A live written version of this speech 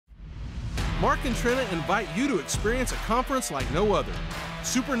Mark and Trina invite you to experience a conference like no other,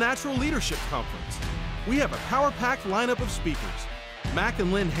 Supernatural Leadership Conference. We have a power-packed lineup of speakers: Mac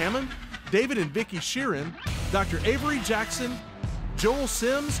and Lynn Hammond, David and Vicki Sheeran, Dr. Avery Jackson, Joel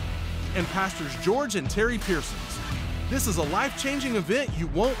Sims, and Pastors George and Terry Pearsons. This is a life-changing event you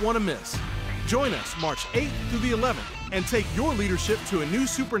won't want to miss. Join us March 8th through the 11th and take your leadership to a new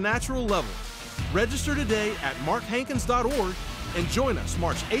supernatural level. Register today at markhankins.org and join us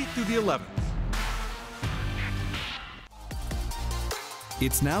March 8th through the 11th.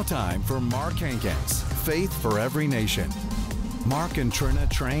 It's now time for Mark Hankins, Faith for Every Nation. Mark and Trina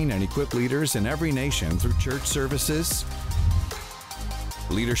train and equip leaders in every nation through church services,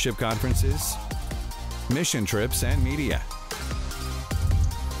 leadership conferences, mission trips, and media.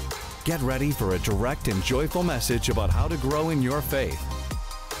 Get ready for a direct and joyful message about how to grow in your faith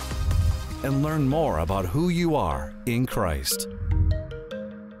and learn more about who you are in Christ.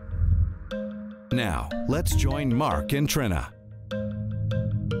 Now, let's join Mark and Trina.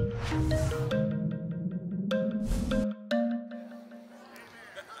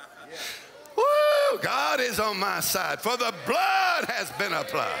 Woo! God is on my side, for the blood has been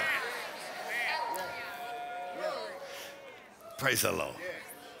applied. Praise the Lord.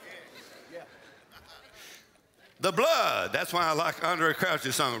 The blood, that's why I like Andre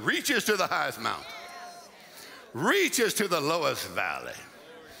Crouch's song, reaches to the highest mountain, reaches to the lowest valley.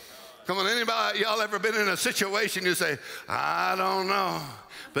 Come on, anybody, y'all ever been in a situation you say, I don't know,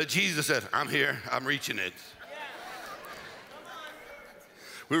 but Jesus said, I'm here, I'm reaching it.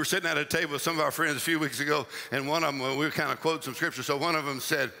 We were sitting at a table with some of our friends a few weeks ago, and one of them, we were kind of quoting some scripture, so one of them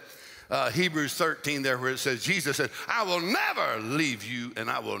said, Hebrews 13 there, where it says, Jesus said, I will never leave you and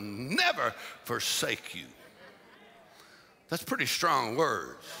I will never forsake you. That's pretty strong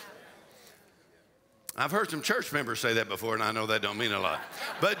words. I've heard some church members say that before, and I know that don't mean a lot.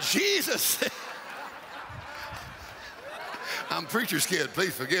 But Jesus said, I'm preacher's kid,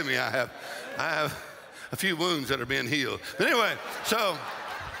 please forgive me. I have a few wounds that are being healed. But anyway, so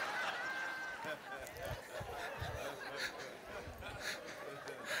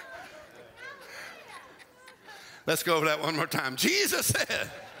let's go over that one more time. Jesus said,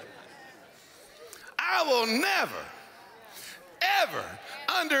 I will never, ever,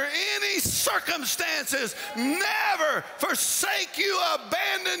 under any circumstances, never forsake you,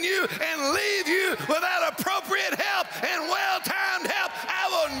 abandon you, and leave you without appropriate help and well-timed help. I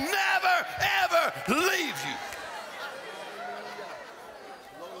will never, ever leave you.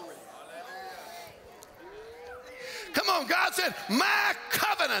 Come on, God said, my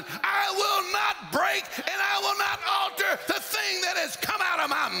covenant I will not break and I will not alter the thing that has come out of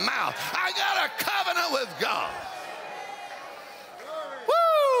my mouth. I got a covenant with God.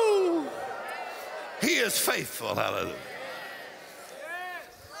 Woo! He is faithful, hallelujah.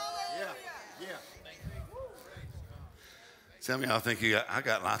 Some of y'all think I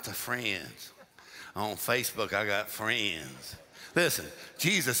got lots of friends. On Facebook, I got friends. Listen,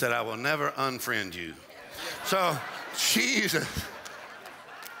 Jesus said, I will never unfriend you. So, Jesus.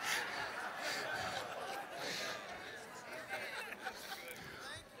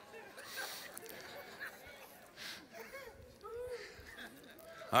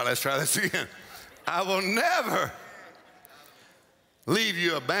 All right, let's try this again. I will never leave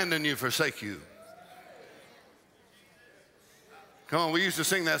you, abandon you, forsake you. Come on, we used to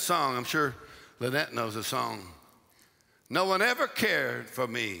sing that song. I'm sure Lynette knows the song. No one ever cared for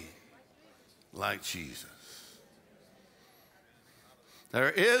me like Jesus. There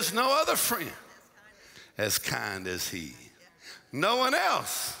is no other friend as kind as he. No one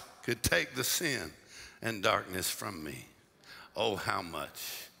else could take the sin and darkness from me. Oh, how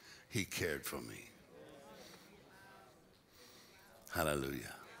much he cared for me.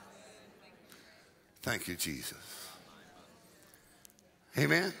 Hallelujah. Thank you, Jesus.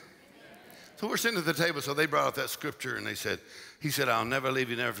 Amen. So we're sitting at the table, so they brought up that scripture and they said, he said, I'll never leave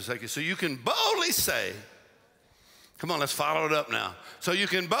you, never forsake you. So you can boldly say, come on, let's follow it up now. So you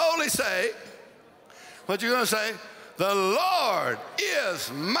can boldly say, what you going to say? The Lord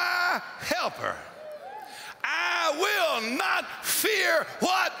is my helper. I will not fear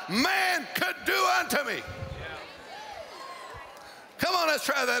what man could do unto me. Come on, let's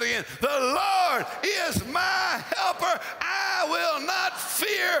try that again. The Lord is my helper. I will not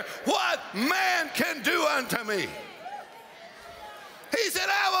fear what man can do unto me. He said,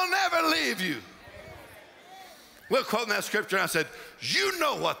 I will never leave you. We're quoting that scripture, and I said, you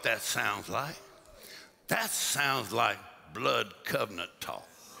know what that sounds like. That sounds like blood covenant talk.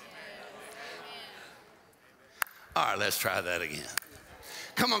 All right, let's try that again.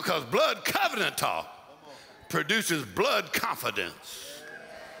 Come on, because blood covenant talk produces blood confidence.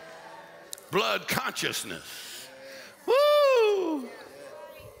 blood consciousness. Woo!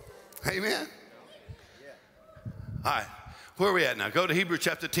 Amen. All right, where are we at now? Go to Hebrews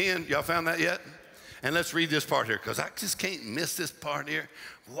chapter 10. Y'all found that yet? And let's read this part here, because I just can't miss this part here.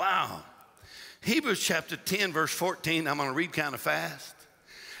 Wow. Hebrews chapter 10, verse 14. I'm going to read kind of fast.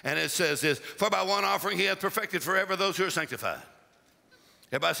 And it says this, for by one offering he hath perfected forever those who are sanctified.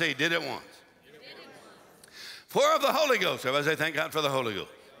 Everybody say he did it once. For of the Holy Ghost. Everybody say thank God for the Holy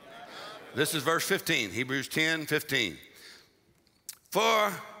Ghost. This is verse 15, Hebrews 10, 15.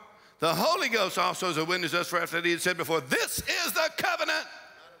 For the Holy Ghost also is a witness us, for after he had said before, this is the covenant.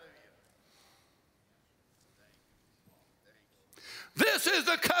 This is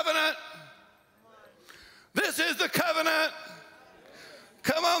the covenant. This is the covenant.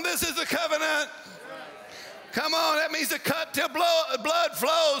 Come on, this is the covenant. Come on, that means to cut till blood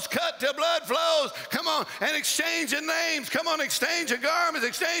flows, cut till blood flows. Come on, and exchange of names. Come on, exchange of garments,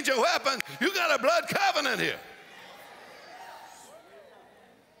 exchange of weapons. You got a blood covenant here.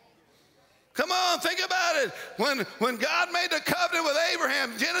 Come on, think about it. When God made the covenant with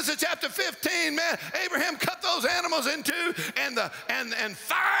Abraham, Genesis chapter 15, man, Abraham cut those animals in two, and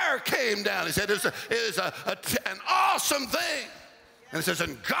fire came down. He said it was an awesome thing. And it says,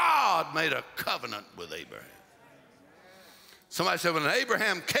 and God made a covenant with Abraham. Somebody said when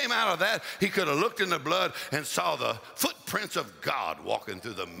Abraham came out of that, he could have looked in the blood and saw the footprints of God walking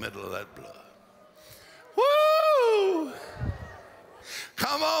through the middle of that blood. Woo!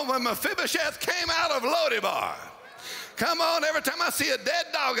 Come on, when Mephibosheth came out of Lodebar. Come on, every time I see a dead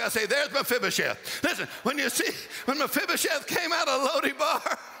dog, I say, there's Mephibosheth. Listen, when Mephibosheth came out of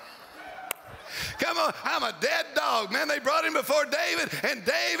Lodebar, come on, I'm a dead dog. Man, they brought him before David, and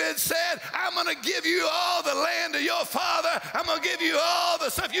David said, I'm going to give you all the land of your father. I'm going to give you all the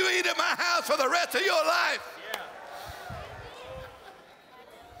stuff you eat at my house for the rest of your life.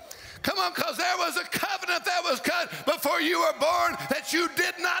 Come on, because there was a covenant that was cut before you were born that you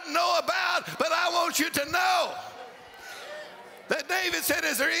did not know about, but I want you to know that David said,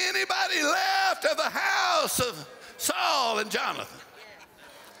 is there anybody left of the house of Saul and Jonathan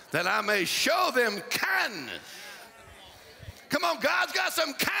that I may show them kindness? Come on, God's got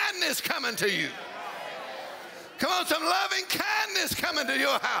some kindness coming to you. Come on, some loving kindness coming to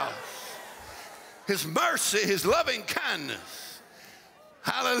your house. His mercy, his loving kindness.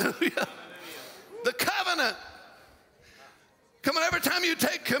 Hallelujah. The covenant. Come on, every time you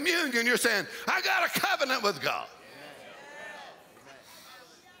take communion, you're saying, I got a covenant with God.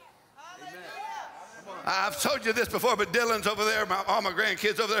 I've told you this before, but Dylan's over there, all my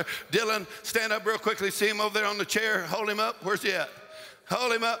grandkids over there. Dylan, stand up real quickly. See him over there on the chair. Hold him up. Where's he at?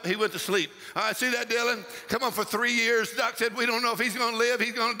 Hold him up. He went to sleep. All right, see that, Dylan? Come on, for 3 years, Doc said, we don't know if he's going to live.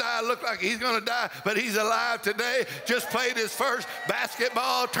 He's going to die. Look like he's going to die, but he's alive today. Just played his first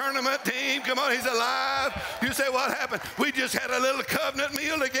basketball tournament team. Come on, he's alive. You say, what happened? We just had a little covenant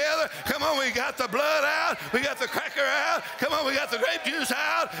meal together. Come on, we got the blood out. We got the cracker out. Come on, we got the grape juice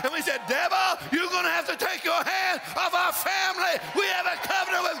out. And we said, devil, you're going to have to take your hand off our family. We have a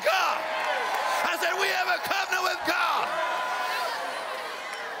covenant with God. I said, we have a covenant with God.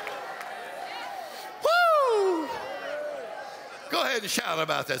 Woo! Go ahead and shout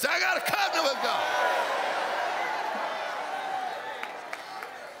about this. I got a covenant with God.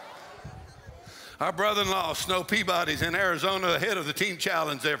 Our brother-in-law, Snow Peabody's in Arizona, the head of the Team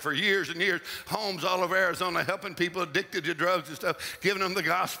Challenge there for years and years. Homes all over Arizona, helping people addicted to drugs and stuff, giving them the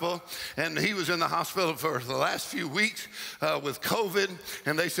gospel. And he was in the hospital for the last few weeks with COVID.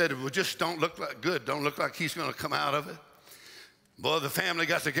 And they said, well, just don't look like good. Don't look like he's going to come out of it. Boy, the family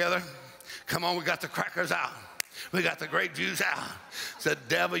got together. Come on, we got the crackers out. We got the grape juice out. Said,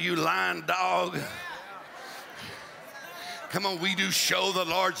 devil, you lying dog. Come on, we do show the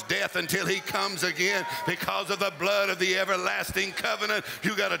Lord's death until he comes again because of the blood of the everlasting covenant.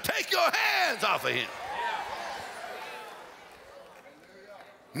 You got to take your hands off of him.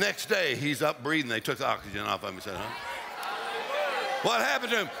 Next day, he's up breathing. They took the oxygen off of him. He said, huh? What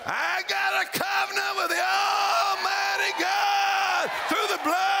happened to him? I got a covenant with the Almighty God through the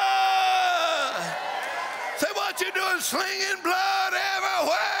blood. Say, what you doing slinging blood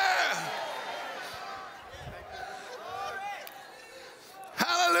everywhere?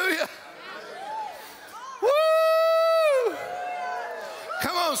 Hallelujah. Woo!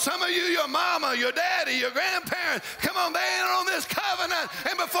 Come on, some of you, your mama, your daddy, your grandparents, come on, they ain't on this covenant.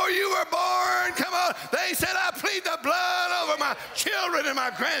 And before you were born, come on, they said, I plead the blood over my children and my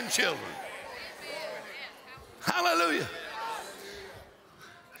grandchildren. Hallelujah.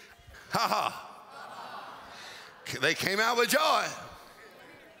 Ha ha. They came out with joy.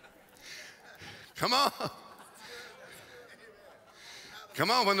 Come on. Come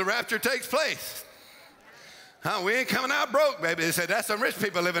on, when the rapture takes place. We ain't coming out broke, baby. They said, that's some rich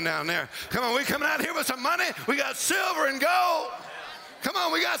people living down there. Come on, we coming out here with some money. We got silver and gold. Come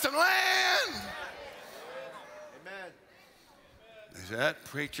on, we got some land. Amen. They said, that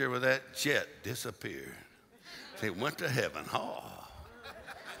preacher with that jet disappeared. They went to heaven. Oh,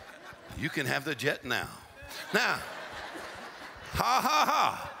 you can have the jet now. Now, ha, ha,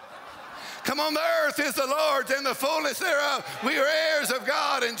 ha. Come on, the earth is the Lord's and the fullness thereof. We are heirs of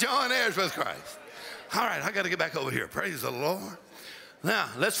God and joint heirs with Christ. All right, I got to get back over here. Praise the Lord. Now,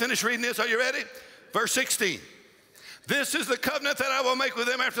 let's finish reading this. Are you ready? Verse 16. This is the covenant that I will make with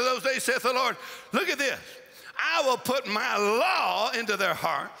them after those days, saith the Lord. Look at this. I will put my law into their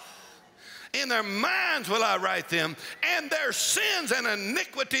hearts. In their minds will I write them, and their sins and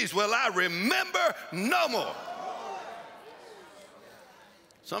iniquities will I remember no more.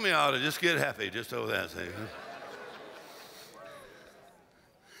 Some of y'all ought to just get happy just over that thing.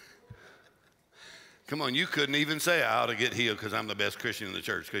 Come on, you couldn't even say I ought to get healed because I'm the best Christian in the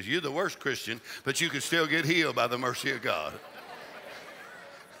church, because you're the worst Christian, but you could still get healed by the mercy of God.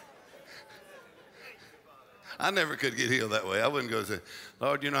 I never could get healed that way. I wouldn't go and say,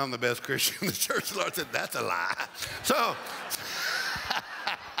 Lord, you know I'm the best Christian in the church. The Lord said, that's a lie. So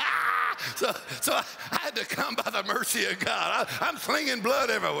I had to come by the mercy of God. I'm slinging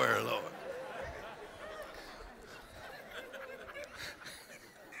blood everywhere, Lord.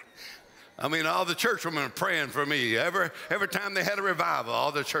 I mean, all the church women are praying for me. Every time they had a revival,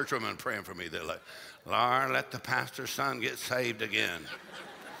 all the church women praying for me. They're like, Lord, let the pastor's son get saved again.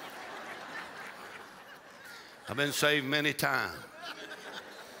 I've been saved many times.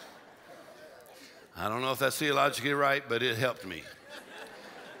 I don't know if that's theologically right, but it helped me.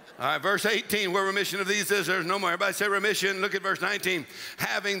 All right, verse 18, where remission of these is, there's no more. Everybody say remission. Look at verse 19.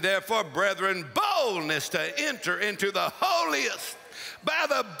 Having therefore, brethren, boldness to enter into the holiest by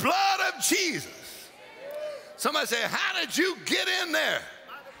the blood of Jesus. Somebody say, how did you get in there?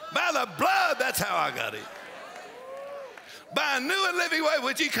 By the blood, that's how I got in. By a new and living way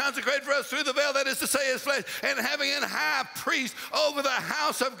which he consecrated for us through the veil, that is to say his flesh, and having an high priest over the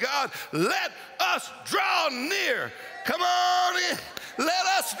house of God, let us draw near. Come on in. Let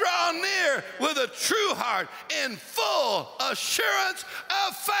us draw near with a true heart in full assurance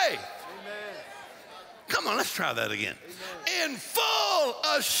of faith. Amen. Come on, let's try that again. Amen. In full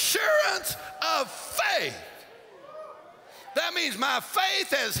assurance of faith. That means my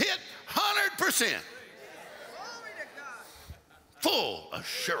faith has hit 100%. Full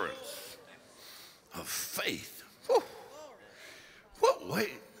assurance of faith. Whew. What way?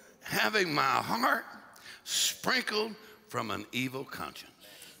 Having my heart sprinkled from an evil conscience.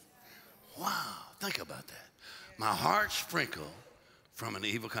 Wow, think about that. My heart sprinkled from an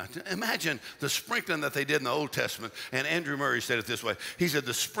evil conscience. Imagine the sprinkling that they did in the Old Testament, and Andrew Murray said it this way. He said,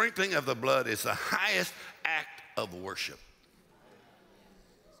 the sprinkling of the blood is the highest act of worship.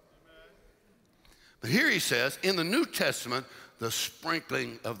 But here he says, in the New Testament, the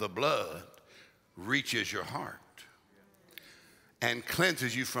sprinkling of the blood reaches your heart and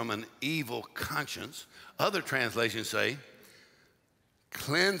cleanses you from an evil conscience. Other translations say,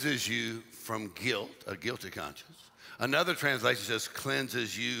 cleanses you from guilt, a guilty conscience. Another translation says,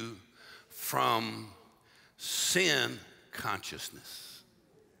 cleanses you from sin consciousness.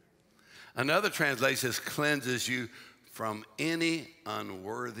 Another translation says, cleanses you from any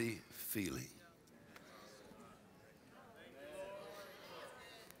unworthy feeling.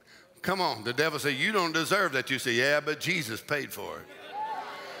 Come on, the devil said, you don't deserve that. You say, yeah, but Jesus paid for it.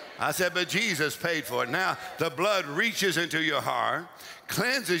 I said, but Jesus paid for it. Now, the blood reaches into your heart,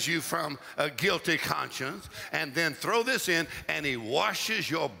 cleanses you from a guilty conscience, and then throw this in, and he washes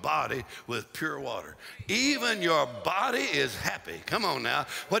your body with pure water. Even your body is happy. Come on now.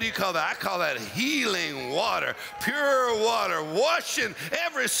 What do you call that? I call that healing water, pure water, washing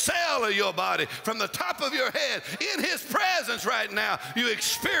every cell of your body from the top of your head. In his presence right now, you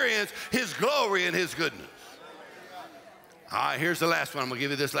experience his glory and his goodness. All right, here's the last one. I'm going to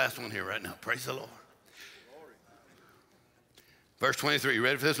give you this last one here right now. Praise the Lord. Verse 23, you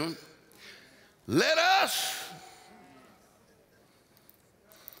ready for this one? Let us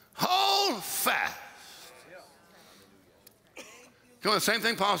hold fast. Come on, same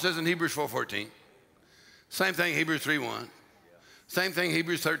thing Paul says in Hebrews 4:14. Same thing Hebrews 3:1. Same thing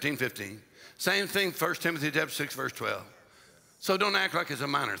Hebrews 13:15. Same thing 1 Timothy chapter 6, verse 12. So don't act like it's a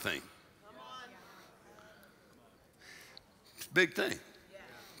minor thing. Big thing.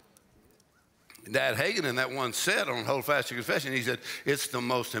 Dad Hagin in that one set on Hold Fast Your Confession, he said, it's the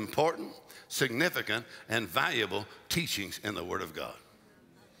most important, significant, and valuable teachings in the Word of God.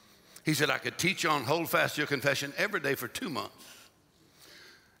 He said, I could teach on Hold Fast Your Confession every day for 2 months.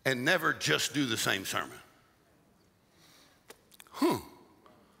 and never just do the same sermon.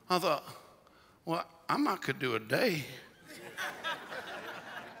 I thought, well, I might could do a day.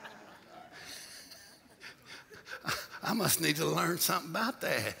 I must need to learn something about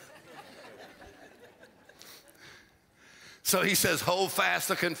that. So he says, hold fast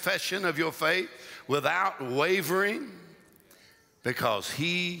the confession of your faith without wavering, because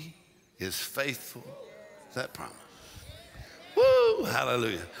he is faithful. Is that promise? Woo,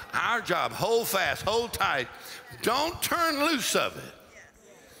 hallelujah. Our job, hold fast, hold tight. Don't turn loose of it.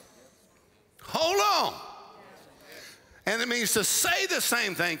 Hold on. And it means to say the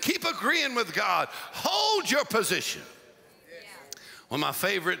same thing. Keep agreeing with God. Hold your position. One of my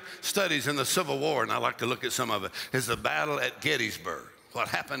favorite studies in the Civil War, and I like to look at some of it, is the battle at Gettysburg. What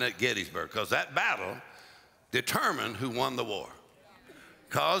happened at Gettysburg? Because that battle determined who won the war.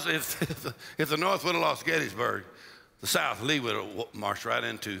 Because if the North would have lost Gettysburg, the South, Lee would have marched right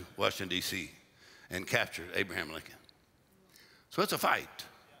into Washington, D.C. and captured Abraham Lincoln. So it's a fight.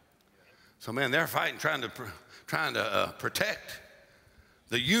 So, man, they're fighting, trying to protect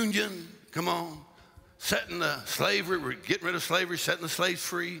the Union. Come on. Setting the slavery, we're getting rid of slavery, setting the slaves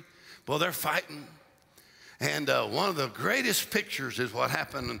free. Well, they're fighting. And one of the greatest pictures is what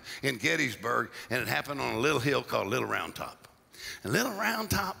happened in Gettysburg, and it happened on a little hill called Little Round Top. And Little Round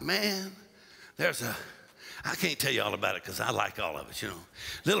Top, man, I can't tell you all about it because I like all of it, you know.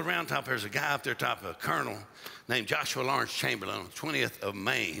 Little Round Top, there's a guy up there top, a colonel named Joshua Lawrence Chamberlain, 20th of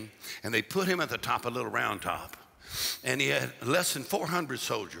Maine, and they put him at the top of Little Round Top. And he had less than 400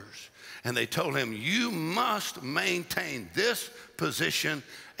 soldiers. And they told him, you must maintain this position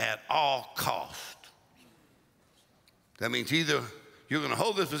at all cost. That means either you're going to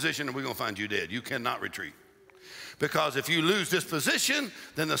hold this position or we're going to find you dead. You cannot retreat. Because if you lose this position,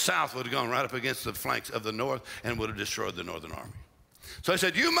 then the South would have gone right up against the flanks of the North and would have destroyed the Northern Army. So he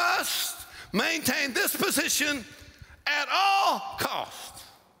said, you must maintain this position at all cost.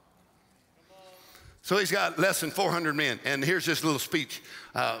 So he's got less than 400 men. And here's this little speech.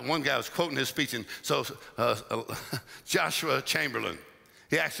 One guy was quoting his speech. And so Joshua Chamberlain,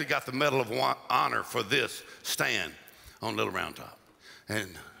 he actually got the Medal of Honor for this stand on Little Round Top. And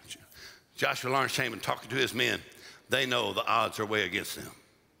Joshua Lawrence Chamberlain talking to his men, they know the odds are way against them.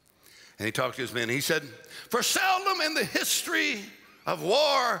 And he talked to his men. He said, for seldom in the history of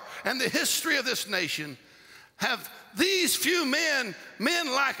war and the history of this nation have these few men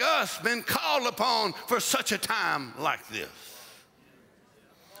like us, been called upon for such a time like this.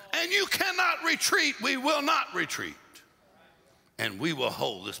 And you cannot retreat. We will not retreat. And we will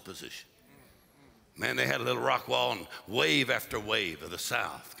hold this position. Man, they had a little rock wall, and wave after wave of the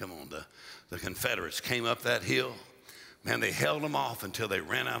South, come on, the Confederates came up that hill. Man, they held them off until they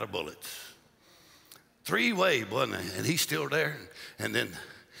ran out of bullets. 3 waves, wasn't it? And he's still there. And then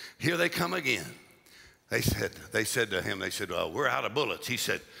here they come again. They said to him, well, we're out of bullets. He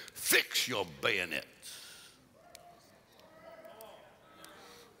said, fix your bayonets.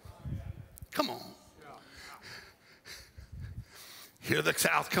 Come on. Here the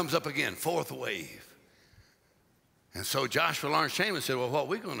South comes up again, 4th wave. And so Joshua Lawrence Chamberlain said, well, what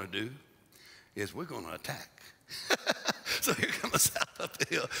we're going to do is we're going to attack. So here comes the South up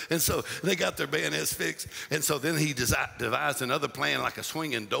the hill. And so they got their bayonets fixed. And so then he devised another plan, like a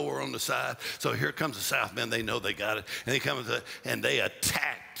swinging door on the side. So here comes the South men. They know they got it. And they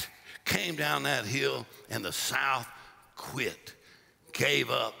attacked, came down that hill, and the South quit,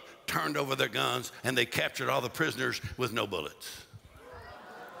 gave up, turned over their guns, and they captured all the prisoners with no bullets.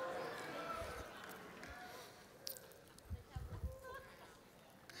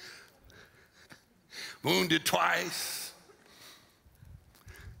 Wounded twice.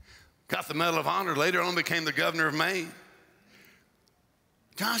 Got the Medal of Honor. Later on became the governor of Maine.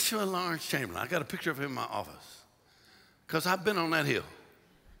 Joshua Lawrence Chamberlain. I got a picture of him in my office. Because I've been on that hill.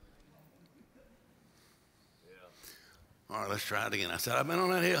 All right, let's try it again. I said, I've been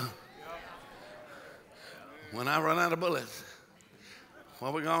on that hill. When I run out of bullets,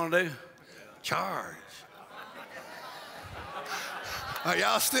 what we gonna do? Charge. Are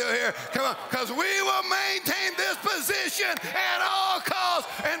y'all still here? Come on, because we will maintain this position at all costs.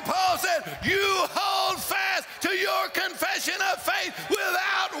 And Paul said, you hold fast to your confession of faith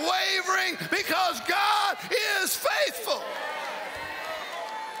without wavering, because God is faithful.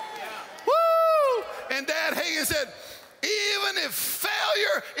 Woo! And Dad Hankins said, even if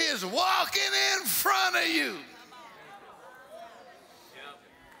failure is walking in front of you.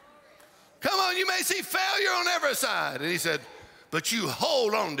 Come on, you may see failure on every side. And he said, but you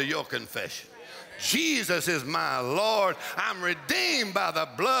hold on to your confession. Jesus is my Lord. I'm redeemed redeemed by the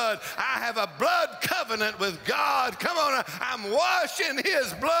blood. I have a blood covenant with God. Come on, I'm washed in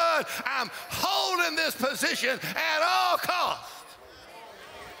his blood. I'm holding this position at all costs.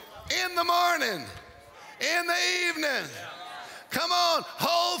 In the morning, in the evening. Come on,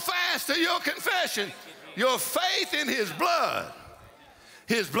 hold fast to your confession. Your faith in his blood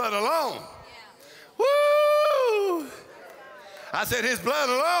alone. Woo! I said his blood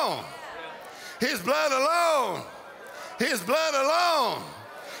alone. His blood alone. His blood alone.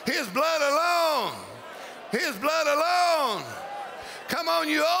 His blood alone. His blood alone. Come on,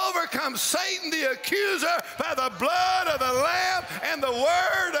 you overcome Satan the accuser by the blood of the Lamb and the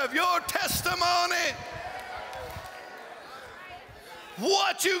word of your testimony.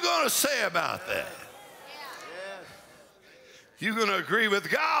 What you going to say about that? You going to agree with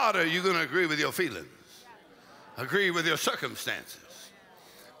God, or you going to agree with your feelings? Agree with your circumstances.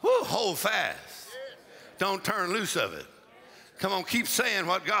 Woo, hold fast. Don't turn loose of it. Come on, keep saying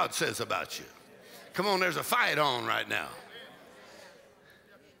what God says about you. Come on, there's a fight on right now.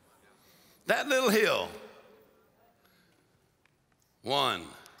 That little hill won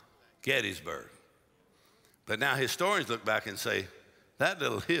Gettysburg. But now historians look back and say, that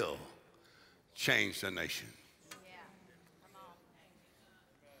little hill changed the nation.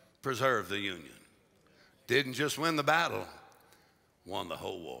 Preserved the Union. Didn't just win the battle, won the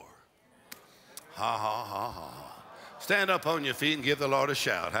whole war. Ha, ha, ha, ha. Stand up on your feet and give the Lord a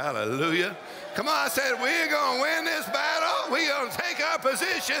shout. Hallelujah. Come on, I said, we're going to win this battle. We're going to take our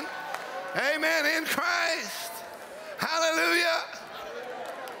position. Amen, in Christ. Hallelujah.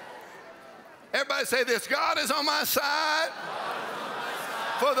 Everybody say this, God is on my side,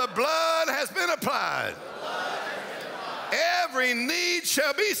 for the blood has been applied. Every need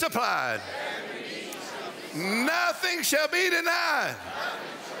shall be supplied. Nothing shall be denied.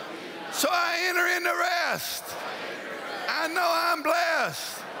 So I enter into rest. I know I'm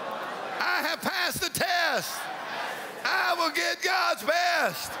blessed. I have passed the test. I will get God's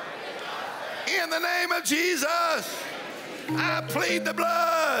best. In the name of Jesus, I plead the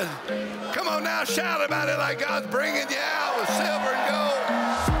blood. Come on now, shout about it like God's bringing you out with silver and gold.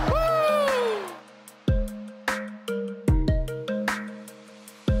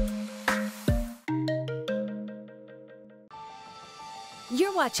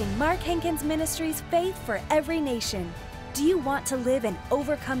 You're watching Mark Hankins Ministries, Faith for Every Nation. Do you want to live an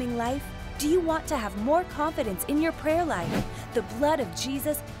overcoming life? Do you want to have more confidence in your prayer life? The blood of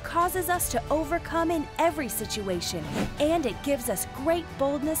Jesus causes us to overcome in every situation, and it gives us great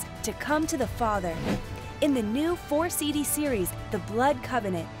boldness to come to the Father. In the new 4-CD series, The Blood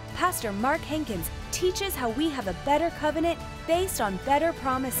Covenant, Pastor Mark Hankins teaches how we have a better covenant based on better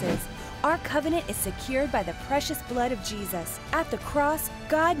promises. Our covenant is secured by the precious blood of Jesus. At the cross,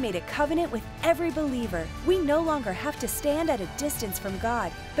 God made a covenant with every believer. We no longer have to stand at a distance from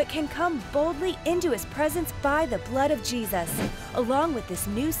God, but can come boldly into His presence by the blood of Jesus. Along with this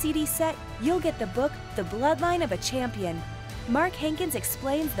new CD set, you'll get the book, The Bloodline of a Champion. Mark Hankins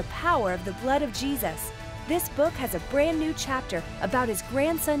explains the power of the blood of Jesus. This book has a brand new chapter about his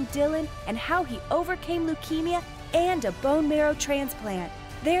grandson Dylan and how he overcame leukemia and a bone marrow transplant.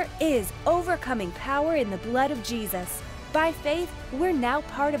 There is overcoming power in the blood of Jesus. By faith, we're now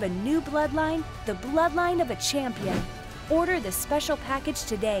part of a new bloodline, the bloodline of a champion. Order the special package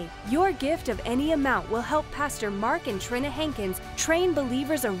today. Your gift of any amount will help Pastor Mark and Trina Hankins train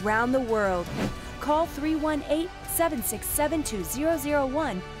believers around the world. Call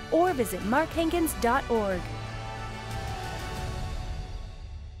 318-767-2001 or visit markhankins.org.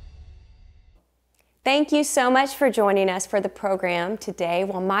 Thank you so much for joining us for the program today.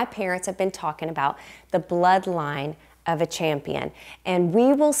 Well, my parents have been talking about the bloodline of a champion, and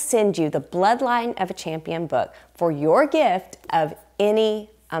we will send you the Bloodline of a Champion book for your gift of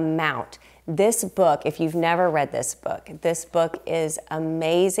any amount. This book, if you've never read this book is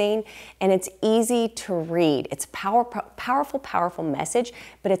amazing, and it's easy to read. It's powerful message,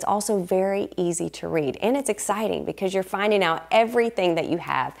 but it's also very easy to read. And it's exciting because you're finding out everything that you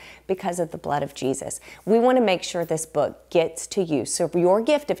have because of the blood of Jesus. We want to make sure this book gets to you. So for your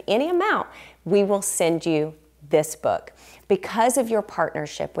gift of any amount, we will send you this book. Because of your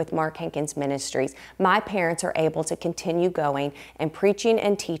partnership with Mark Hankins Ministries, my parents are able to continue going and preaching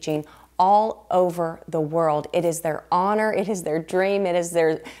and teaching all over the world. It is their honor, it is their dream, it is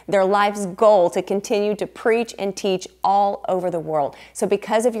their life's goal to continue to preach and teach all over the world. So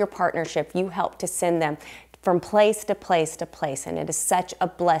because of your partnership, you help to send them from place to place to place, and it is such a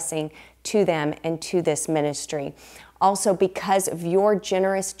blessing to them and to this ministry. Also, because of your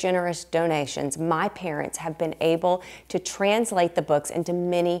generous donations, my parents have been able to translate the books into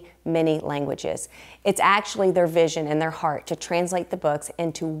many languages. It's actually their vision and their heart to translate the books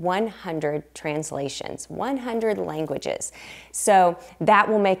into 100 translations, 100 languages. So that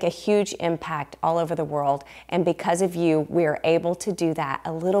will make a huge impact all over the world. And because of you, we are able to do that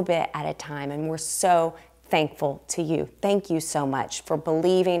a little bit at a time. And we're so thankful to you. Thank you so much for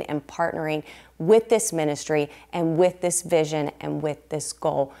believing and partnering with this ministry and with this vision and with this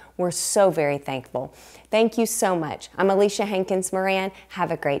goal. We're so very thankful. Thank you so much. I'm Alicia Hankins Moran.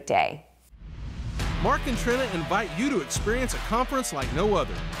 Have a great day. Mark and Trina invite you to experience a conference like no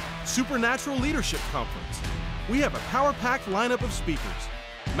other, Supernatural Leadership Conference. We have a power-packed lineup of speakers: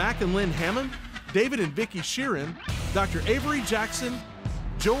 Mac and Lynn Hammond, David and Vicki Sheeran, Dr. Avery Jackson,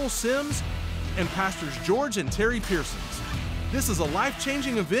 Joel Sims, and Pastors George and Terry Pearsons. This is a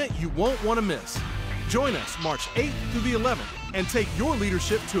life-changing event you won't want to miss. Join us March 8th through the 11th and take your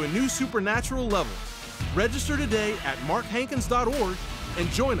leadership to a new supernatural level. Register today at markhankins.org and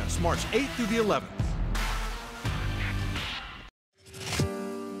join us March 8th through the 11th.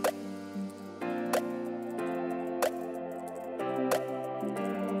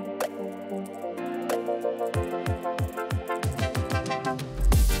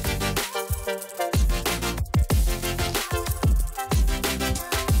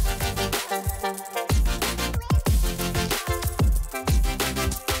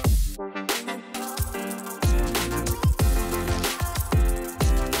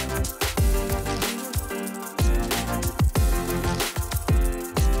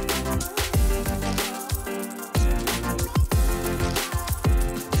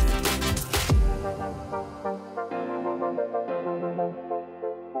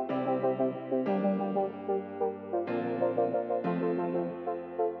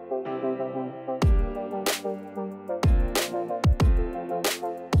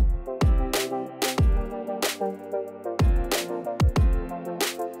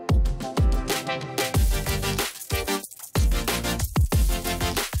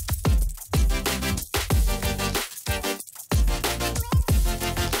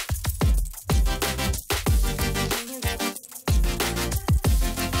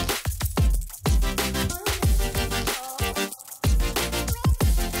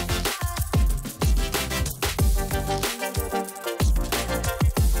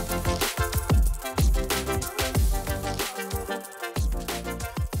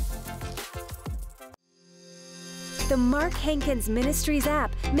 The Mark Hankins Ministries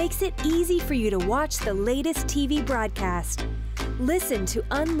app makes it easy for you to watch the latest TV broadcast. Listen to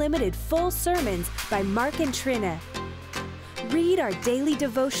unlimited full sermons by Mark and Trina. Read our daily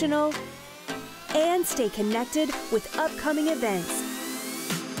devotional and stay connected with upcoming events.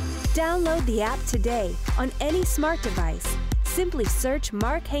 Download the app today on any smart device. Simply search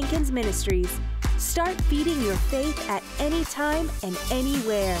Mark Hankins Ministries. Start feeding your faith at any time and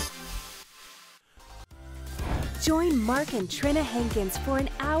anywhere. Join Mark and Trina Hankins for an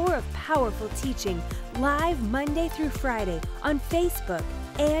hour of powerful teaching live Monday through Friday on Facebook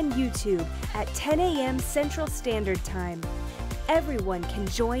and YouTube at 10 a.m. Central Standard Time. Everyone can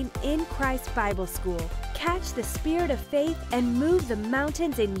join In Christ Bible School. Catch the spirit of faith and move the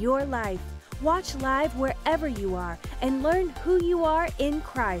mountains in your life. Watch live wherever you are and learn who you are in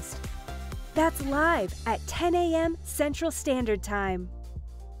Christ. That's live at 10 a.m. Central Standard Time.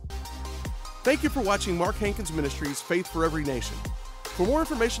 Thank you for watching Mark Hankins Ministries Faith for Every Nation. For more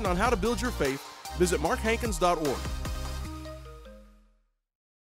information on how to build your faith, visit markhankins.org.